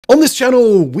On this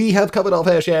channel, we have covered our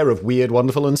fair share of weird,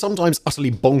 wonderful, and sometimes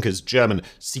utterly bonkers German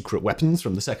secret weapons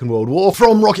from the Second World War,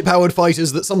 from rocket-powered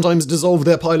fighters that sometimes dissolve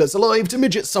their pilots alive to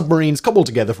midget submarines cobbled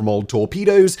together from old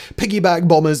torpedoes, piggyback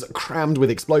bombers crammed with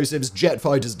explosives, jet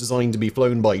fighters designed to be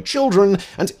flown by children,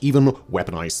 and even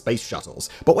weaponized space shuttles.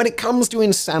 But when it comes to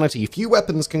insanity, few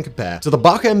weapons can compare to the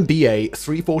Bachem Ba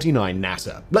 349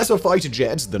 Natter. Less a fighter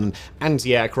jet than an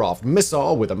anti-aircraft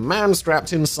missile with a man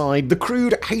strapped inside, the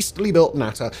crude, hastily built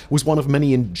Natter was one of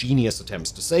many ingenious attempts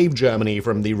to save Germany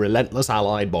from the relentless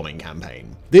Allied bombing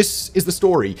campaign. This is the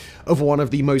story of one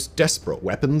of the most desperate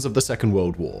weapons of the Second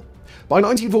World War. By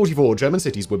 1944, German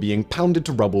cities were being pounded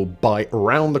to rubble by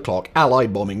round-the-clock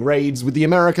Allied bombing raids, with the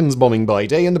Americans bombing by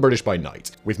day and the British by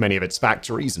night. With many of its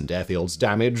factories and airfields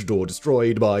damaged or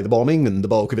destroyed by the bombing and the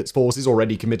bulk of its forces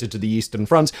already committed to the Eastern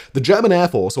Front, the German Air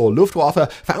Force, or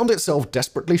Luftwaffe, found itself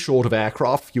desperately short of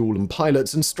aircraft, fuel, and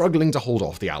pilots, and struggling to hold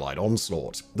off the Allied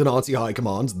onslaught. The Nazi High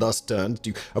Command thus turned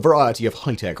to a variety of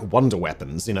high-tech wonder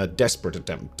weapons in a desperate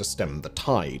attempt to stem the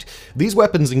tide. These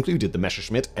weapons included the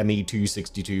Messerschmitt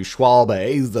Me-262 Schwalbe,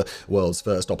 the world's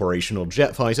first operational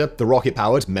jet fighter, the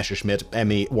rocket-powered Messerschmitt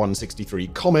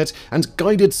Me-163 Comet, and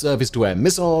guided surface-to-air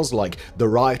missiles like the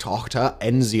Reichtochter,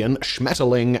 Enzian,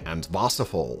 Schmetterling, and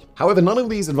Wasserfall. However, none of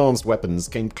these advanced weapons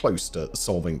came close to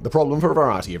solving the problem for a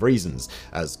variety of reasons.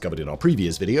 As covered in our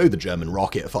previous video, the German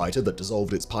rocket fighter that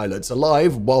dissolved its pilots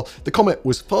alive, while the Comet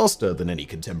was faster than any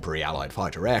contemporary Allied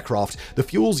fighter aircraft, the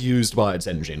fuels used by its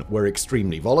engine were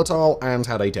extremely volatile and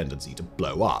had a tendency to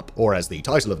blow up, or as the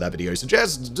title of that video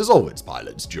suggests, dissolve its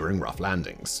pilots during rough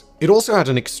landings. It also had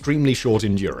an extremely short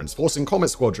endurance, forcing Comet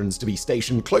squadrons to be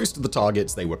stationed close to the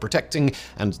targets they were protecting,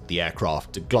 and the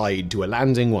aircraft to glide to a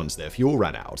landing once their fuel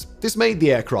ran out. This made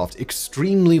the aircraft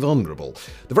extremely vulnerable.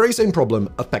 The very same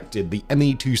problem affected the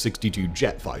Me-262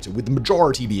 jet fighter, with the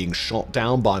majority being shot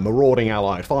down by marauding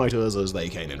Allied fighters as they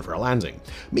came in for a landing.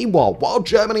 Meanwhile, while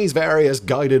Germany's various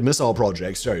guided missile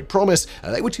projects showed promise,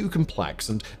 they were too complex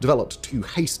and developed too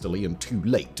hastily and too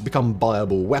late to become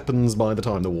viable weapons by the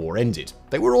time the war ended.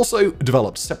 They were also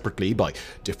developed separately by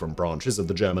different branches of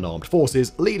the German armed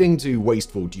forces, leading to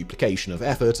wasteful duplication of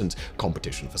effort and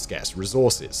competition for scarce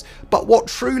resources. But what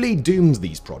truly doomed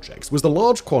these projects was the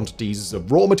large quantities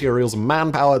of raw materials and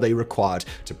manpower they required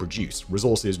to produce,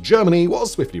 resources Germany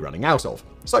was swiftly running out of.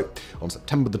 So, on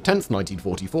September the 10th,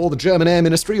 1944, the German Air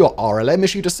Ministry, or RLM,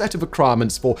 issued a set of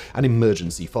requirements for an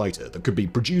emergency fighter that could be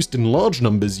produced in large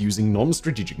numbers using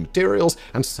non-strategic materials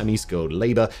and semi-skilled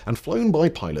labor, and flown by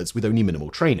pilots with only minimal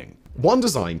training. One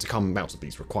design to come out of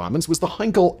these requirements was the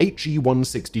Heinkel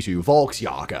HE-162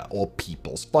 Volksjäger, or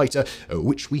People's Fighter,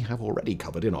 which we have already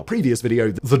covered in our previous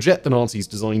video, the jet the Nazis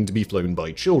designed to be flown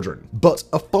by children. But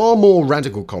a far more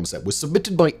radical concept was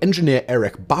submitted by engineer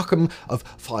Erich Bachem of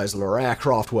Fieseler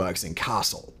Aircraft Works in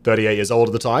Kassel. 38 years old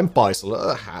at the time,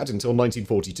 Fieseler had, until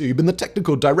 1942, been the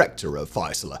technical director of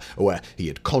Fieseler, where he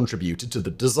had contributed to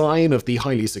the design of the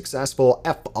highly successful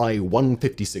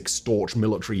Fi-156 Storch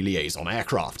military liaison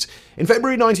aircraft. In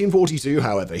February 1942,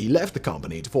 however, he left the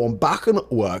company to form Bachem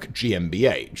Work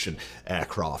GmbH, an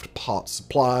aircraft parts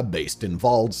supplier based in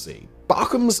Waldsee.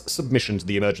 Bachem's submission to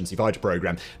the emergency fighter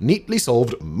program neatly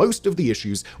solved most of the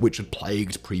issues which had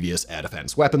plagued previous air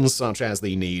defense weapons, such as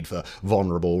the need for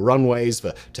vulnerable runways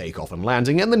for takeoff and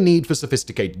landing, and the need for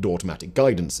sophisticated automatic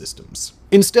guidance systems.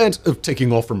 Instead of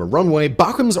taking off from a runway,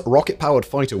 Bachem's rocket-powered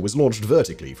fighter was launched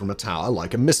vertically from a tower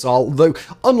like a missile, though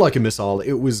unlike a missile,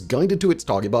 it was guided to its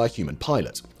target by a human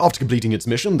pilot. After completing its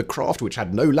mission, the craft, which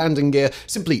had no landing gear,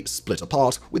 simply split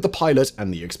apart, with the pilot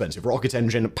and the expensive rocket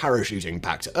engine parachuting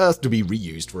back to Earth to be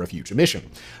reused for a future mission.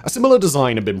 A similar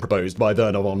design had been proposed by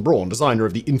Wernher von Braun, designer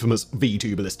of the infamous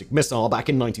V-2 ballistic missile, back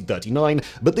in 1939,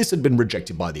 but this had been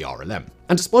rejected by the RLM.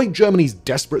 And despite Germany's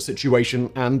desperate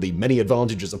situation and the many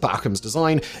advantages of Bachem's design,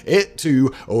 it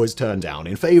too was turned down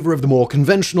in favor of the more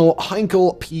conventional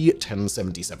Heinkel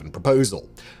P-1077 proposal.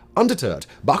 Undeterred,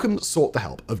 Bachem sought the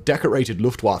help of decorated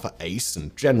Luftwaffe ace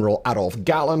and General Adolf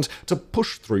Galland to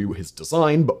push through his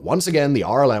design, but once again the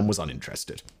RLM was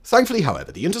uninterested. Thankfully,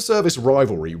 however, the inter-service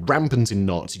rivalry rampant in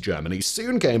Nazi Germany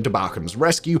soon came to Bachem's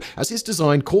rescue, as his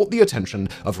design caught the attention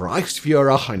of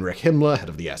Reichsführer Heinrich Himmler, head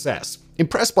of the SS.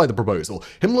 Impressed by the proposal,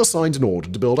 Himmler signed an order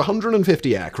to build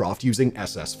 150 aircraft using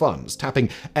SS funds, tapping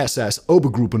SS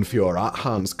Obergruppenführer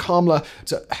Hans Kammler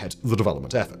to head the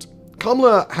development effort.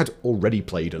 Kammler had already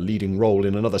played a leading role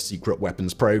in another secret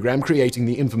weapons program, creating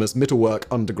the infamous Mittelwerk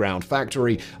underground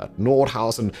factory at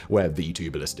Nordhausen, where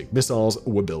V-2 ballistic missiles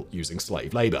were built using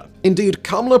slave labor. Indeed,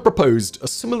 Kammler proposed a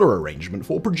similar arrangement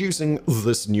for producing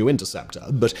this new interceptor,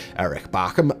 but Erich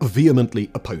Bachem vehemently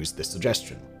opposed this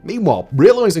suggestion. Meanwhile,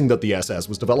 realizing that the SS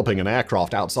was developing an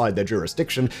aircraft outside their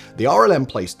jurisdiction, the RLM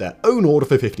placed their own order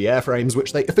for 50 airframes,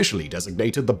 which they officially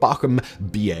designated the Bachem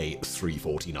Ba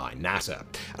 349 Natter.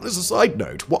 And as a side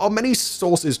note, while many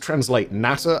sources translate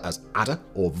Natter as adder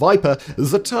or viper,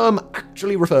 the term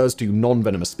actually refers to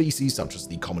non-venomous species such as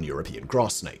the common European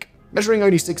grass snake. Measuring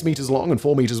only 6 meters long and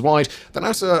 4 meters wide, the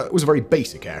Natter was a very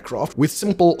basic aircraft with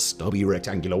simple, stubby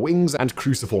rectangular wings and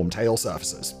cruciform tail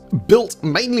surfaces. Built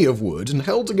mainly of wood and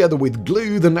held together with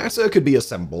glue, the Natter could be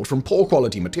assembled from poor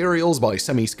quality materials by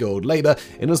semi-skilled labor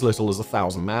in as little as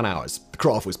 1,000 man-hours. The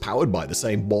craft was powered by the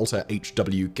same Walter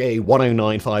HWK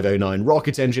 109509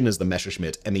 rocket engine as the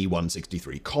Messerschmitt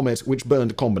Me-163 Comet, which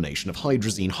burned a combination of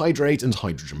hydrazine hydrate and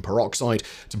hydrogen peroxide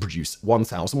to produce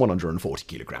 1,140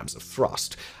 kilograms of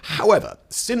thrust. However,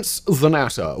 since the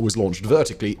Natter was launched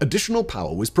vertically, additional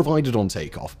power was provided on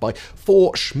takeoff by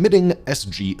 4 Schmidding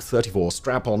SG-34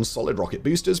 strap-on solid rocket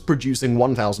boosters producing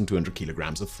 1,200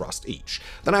 kilograms of thrust each.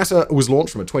 The Natter was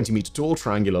launched from a 20-meter tall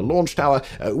triangular launch tower,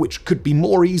 which could be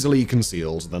more easily concealed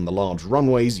than the large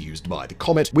runways used by the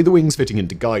Comet, with the wings fitting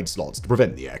into guide slots to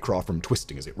prevent the aircraft from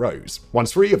twisting as it rose.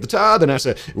 Once free of the tower, the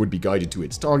Natter would be guided to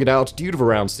its target altitude of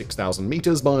around 6,000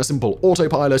 meters by a simple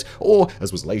autopilot, or,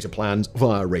 as was later planned,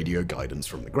 via radio guidance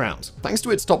from the ground. Thanks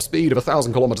to its top speed of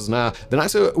 1,000 kilometers an hour, the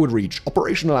Natter would reach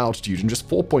operational altitude in just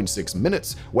 4.6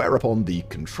 minutes, whereupon the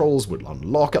controls would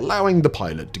unlock, allowing the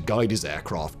pilot to guide his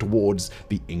aircraft towards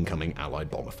the incoming Allied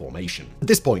bomber formation. At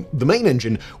this point, the main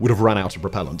engine would have run out of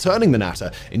propellant, turning the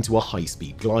Natter into a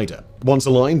high-speed glider. Once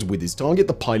aligned with his target,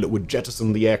 the pilot would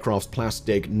jettison the aircraft's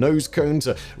plastic nose cone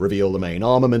to reveal the main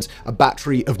armament, a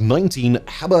battery of 19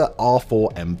 Haber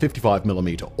R4M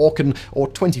 55mm Orkan or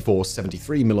 24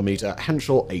 73mm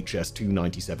Henschel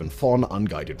HS-297 Fon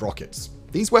unguided rockets.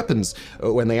 These weapons,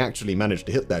 when they actually managed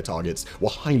to hit their targets, were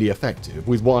highly effective,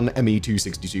 with one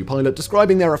Me-262 pilot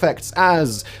describing their effects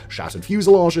as shattered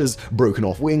fuselages, broken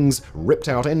off wings, ripped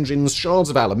out engines, shards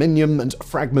of aluminium, and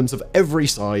fragments of every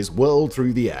size whirled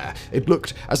through the air. It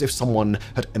looked as if someone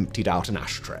had emptied out an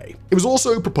ashtray. It was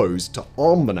also proposed to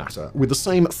arm the Natter with the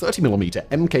same 30mm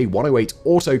Mk108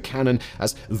 autocannon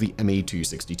as the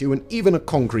Me-262, and even a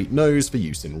concrete nose for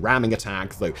use in ramming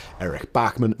attack, though Erich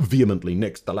Bachmann vehemently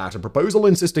nixed the latter proposal,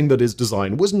 insisting that his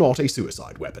design was not a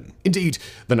suicide weapon. Indeed,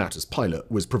 the Natter's pilot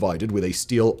was provided with a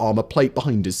steel armor plate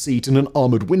behind his seat and an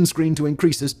armored windscreen to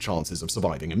increase his chances of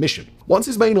surviving a mission. Once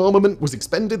his main armament was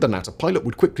expended, the Natter pilot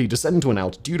would quickly descend to an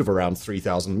altitude of around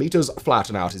 3,000 meters,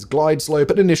 flatten out his glide slope,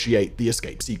 and initiate the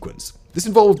escape sequence. This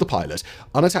involved the pilot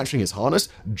unattaching his harness,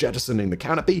 jettisoning the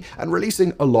canopy, and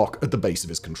releasing a lock at the base of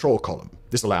his control column.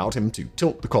 This allowed him to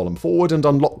tilt the column forward and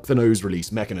unlock the nose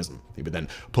release mechanism. He would then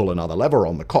pull another lever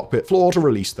on the cockpit floor to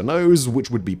release the nose,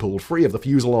 which would be pulled free of the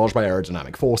fuselage by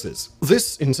aerodynamic forces.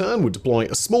 This, in turn, would deploy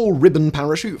a small ribbon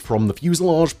parachute from the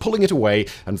fuselage, pulling it away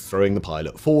and throwing the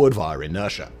pilot forward via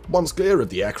inertia. Once clear of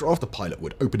the aircraft, the pilot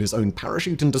would open his own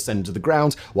parachute and descend to the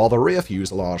ground, while the rear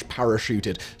fuselage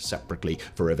parachuted separately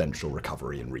for eventual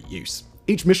recovery and reuse.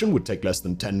 Each mission would take less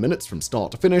than 10 minutes from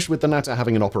start to finish, with the Natter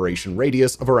having an operation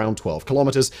radius of around 12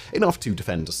 kilometers, enough to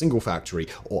defend a single factory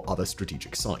or other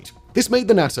strategic site. This made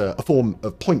the Natter a form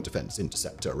of point defense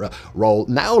interceptor, a role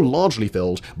now largely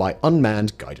filled by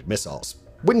unmanned guided missiles.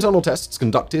 Wind tunnel tests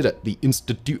conducted at the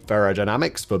Institut für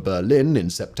Aerodynamics for Berlin in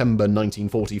September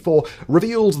 1944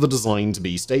 revealed the design to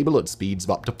be stable at speeds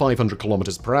of up to 500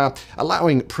 kilometers per hour,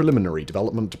 allowing preliminary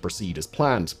development to proceed as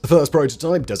planned. The first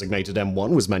prototype, designated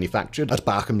M1, was manufactured at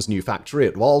Bachem's new factory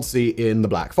at Waldsee in the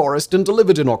Black Forest and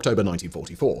delivered in October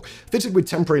 1944. Fitted with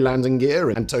temporary landing gear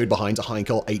and towed behind a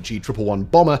Heinkel HE-111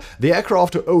 bomber, the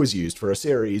aircraft was used for a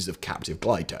series of captive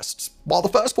glide tests. While the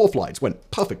first 4 flights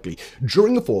went perfectly,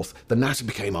 during the 4th, the Natter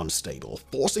became unstable,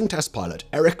 forcing test pilot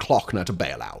Erich Klockner to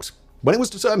bail out. When it was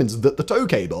determined that the tow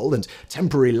cable and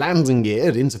temporary landing gear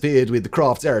had interfered with the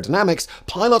craft's aerodynamics,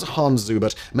 pilot Hans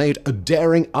Zubert made a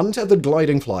daring, untethered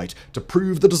gliding flight to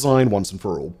prove the design once and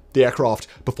for all. The aircraft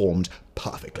performed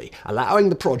perfectly, allowing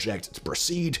the project to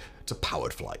proceed to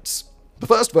powered flights. The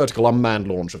first vertical unmanned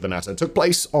launch of the Natter took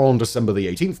place on December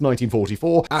 18,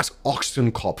 1944, at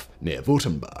Ochsenkopf near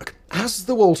Württemberg. As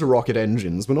the Walter rocket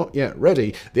engines were not yet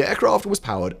ready, the aircraft was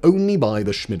powered only by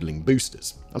the Schmidling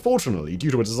boosters. Unfortunately,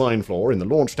 due to a design flaw in the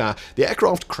launch tower, the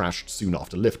aircraft crashed soon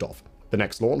after liftoff. The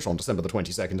next launch, on December the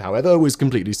 22nd, however, was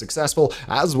completely successful,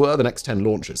 as were the next 10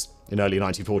 launches. In early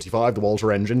 1945, the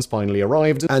Walter engines finally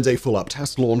arrived, and a full-up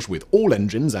test launch with all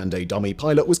engines and a dummy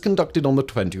pilot was conducted on the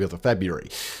 20th of February.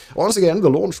 Once again, the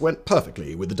launch went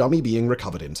perfectly, with the dummy being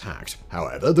recovered intact.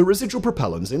 However, the residual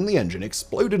propellants in the engine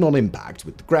exploded on impact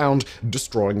with the ground,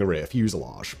 destroying the rear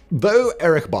fuselage. Though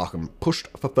Erich Bachem pushed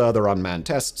for further unmanned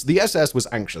tests, the SS was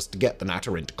anxious to get the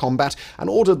Natter into combat and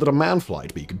ordered that a manned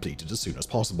flight be completed as soon as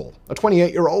possible. A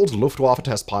 28-year-old Luftwaffe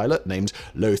test pilot named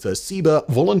Lothar Sieber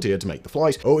volunteered to make the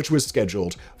flight, which was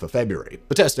scheduled for February.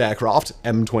 The test aircraft,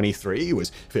 M23,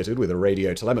 was fitted with a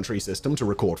radio telemetry system to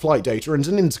record flight data and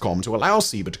an intercom to allow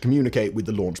Sieber to communicate with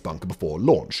the launch bunker before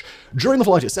launch. During the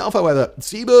flight itself, however,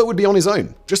 Sieber would be on his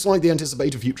own, just like the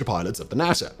anticipated future pilots of the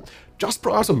Natter. Just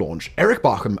prior to launch, Erich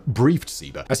Bachem briefed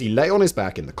Sieber as he lay on his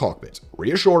back in the cockpit,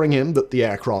 reassuring him that the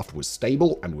aircraft was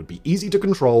stable and would be easy to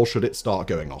control should it start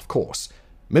going off course.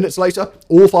 Minutes later,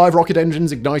 all 5 rocket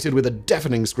engines ignited with a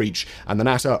deafening screech, and the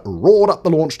Natter roared up the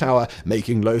launch tower,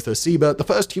 making Lothar Sieber the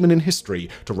first human in history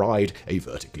to ride a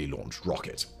vertically launched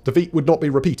rocket. The feat would not be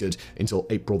repeated until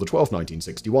April 12,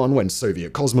 1961, when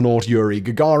Soviet cosmonaut Yuri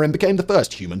Gagarin became the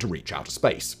first human to reach outer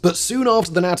space. But soon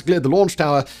after the Natter cleared the launch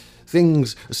tower,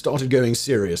 things started going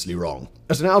seriously wrong.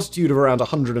 At an altitude of around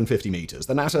 150 meters,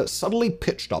 the Natter suddenly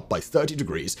pitched up by 30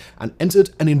 degrees and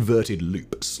entered an inverted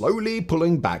loop, slowly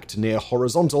pulling back to near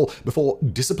horizontal before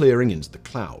disappearing into the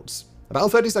clouds.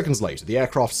 About 30 seconds later, the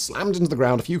aircraft slammed into the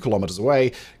ground a few kilometers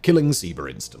away, killing Sieber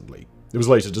instantly. It was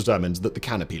later determined that the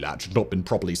canopy latch had not been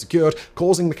properly secured,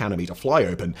 causing the canopy to fly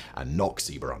open and knock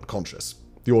Sieber unconscious.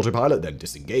 The autopilot then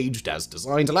disengaged as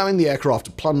designed, allowing the aircraft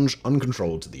to plunge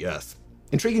uncontrolled to the earth.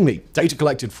 Intriguingly, data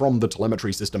collected from the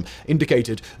telemetry system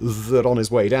indicated that on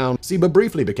his way down, Sieber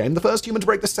briefly became the first human to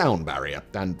break the sound barrier.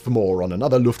 And for more on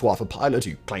another Luftwaffe pilot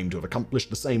who claimed to have accomplished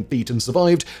the same feat and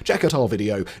survived, check out our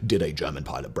video, Did a German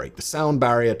Pilot Break the Sound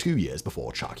Barrier 2 years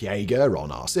before Chuck Yeager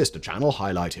on our sister channel,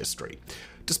 Highlight History.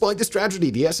 Despite this tragedy,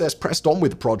 the SS pressed on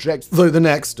with the project, though the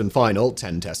next and final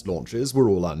 10 test launches were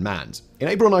all unmanned. In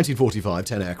April 1945,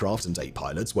 10 aircraft and 8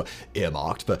 pilots were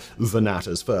earmarked for the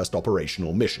Natter's first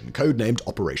operational mission, codenamed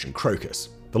Operation Crocus.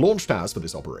 The launch towers for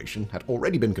this operation had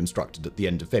already been constructed at the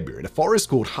end of February in a forest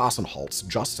called Hasenholz,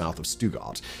 just south of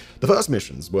Stuttgart. The first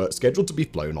missions were scheduled to be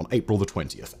flown on April the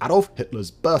 20th, Adolf Hitler's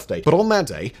birthday, but on that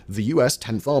day, the US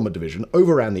 10th Armored Division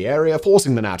overran the area,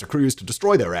 forcing the Natter crews to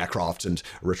destroy their aircraft and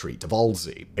retreat to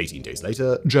Waldsee. 18 days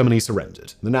later, Germany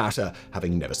surrendered, the Natter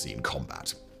having never seen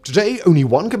combat. Today, only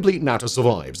one complete Natter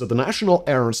survives at the National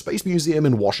Air and Space Museum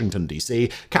in Washington,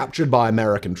 D.C., captured by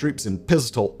American troops in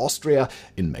Pistoll, Austria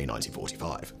in May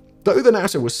 1945. Though the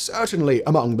Natter was certainly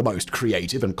among the most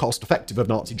creative and cost-effective of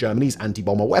Nazi Germany's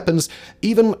anti-bomber weapons,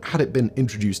 even had it been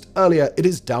introduced earlier, it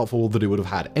is doubtful that it would have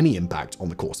had any impact on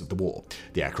the course of the war.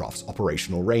 The aircraft's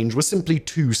operational range was simply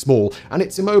too small, and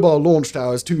its immobile launch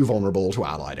towers too vulnerable to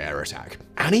Allied air attack.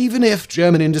 And even if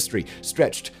German industry,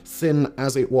 stretched thin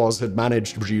as it was, had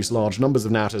managed to produce large numbers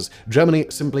of Natters, Germany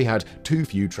simply had too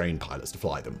few trained pilots to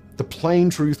fly them. The plain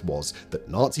truth was that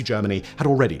Nazi Germany had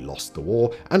already lost the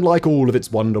war, and like all of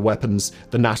its wonder weapons,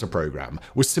 the Natter program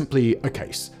was simply a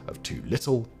case of too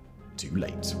little, too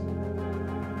late.